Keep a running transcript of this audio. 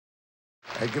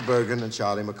Edgar Bergen and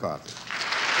Charlie McCarthy.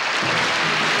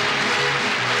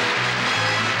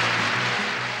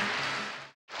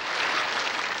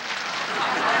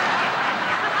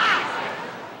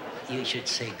 You should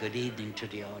say good evening to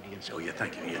the audience. Oh, yeah,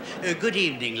 thank you. Yeah. Good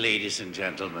evening, ladies and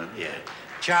gentlemen. Yeah.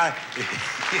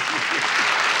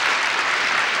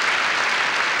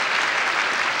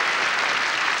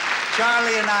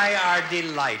 Charlie and I are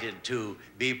delighted to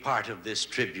be part of this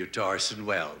tribute to Orson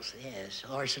Welles. Yes,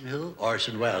 Orson who?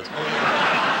 Orson Welles. Oh,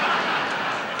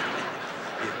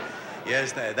 yeah.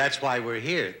 Yes, that's why we're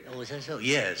here. Oh, is that so?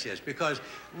 Yes, because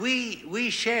we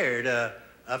shared a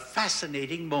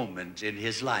fascinating moment in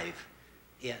his life.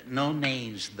 Yeah, no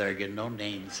names, Bergen, no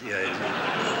names.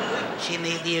 Yeah. She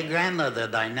may be a grandmother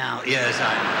by now. Yes,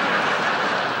 I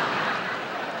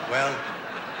know. Well.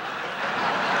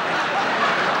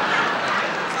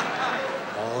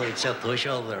 Oh, it's a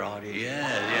pushover, audience.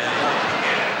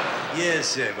 Yeah.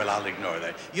 Yes, well, I'll ignore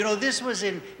that. You know, this was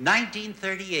in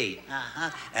 1938.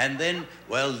 And then,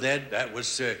 well, that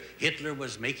was, Hitler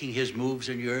was making his moves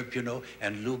in Europe, you know,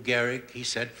 and Lou Gehrig, he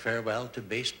said farewell to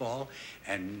baseball.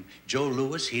 And Joe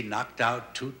Louis, he knocked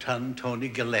out two-ton Tony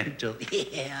Galento.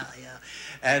 Yeah.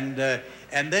 And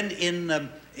then in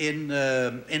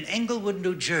Englewood,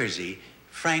 New Jersey,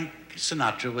 Frank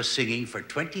Sinatra was singing for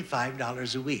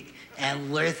 $25 a week.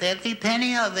 And worth every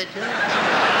penny of it, too.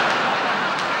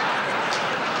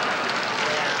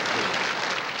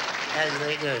 As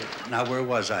they go. Now, where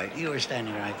was I? You were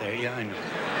standing right there. Yeah, I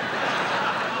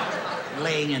know.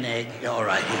 Laying an egg. All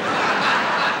right.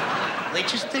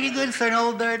 Which is pretty good for an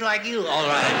old bird like you. All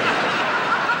right.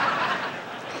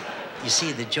 You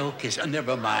see, the joke is,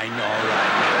 never mind. All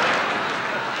right.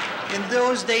 In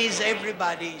those days,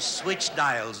 everybody switched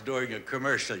dials during a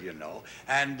commercial, you know.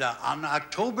 And on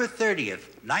October 30th,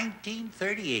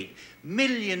 1938,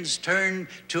 millions turned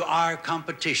to our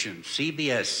competition,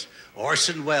 CBS,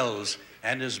 Orson Welles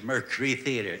and his Mercury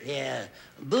Theater. Yeah.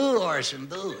 Boo, Orson,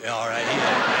 boo. All right.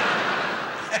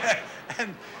 Yeah.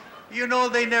 And, you know,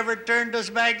 they never turned us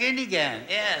back in again.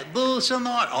 Yeah. Boo some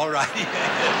more. All right.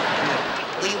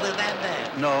 Yeah. We were that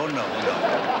bad. No.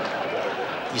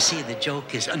 You see, the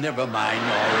joke is, never mind,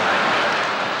 all right.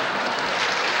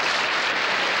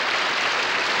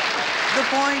 The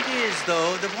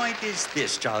point is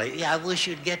this, Charlie. Yeah, I wish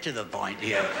you'd get to the point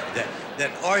here.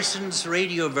 That Orson's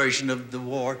radio version of the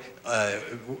War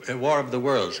of the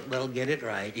Worlds. Well, get it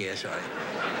right, yes, all right.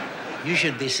 You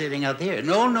should be sitting up here.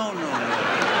 No.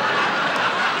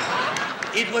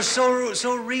 It was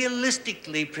so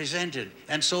realistically presented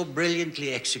and so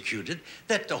brilliantly executed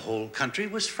that the whole country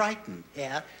was frightened.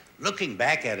 Yeah. Looking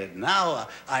back at it now,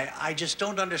 I just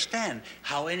don't understand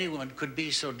how anyone could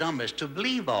be so dumb as to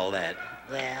believe all that.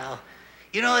 Well,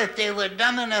 you know, if they were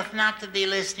dumb enough not to be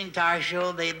listening to our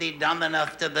show, they'd be dumb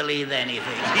enough to believe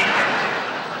anything.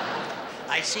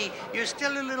 I see you're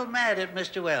still a little mad at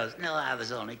Mr. Welles. No, I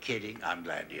was only kidding. I'm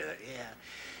glad to hear that. Yeah.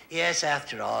 Yes,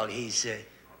 after all, he's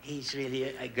really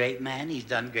a great man. He's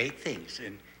done great things,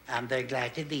 and I'm very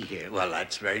glad to be here. Well,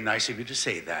 that's very nice of you to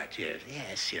say that,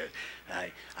 yes.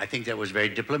 I think that was very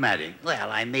diplomatic. Well,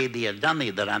 I may be a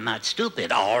dummy, but I'm not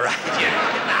stupid. All right.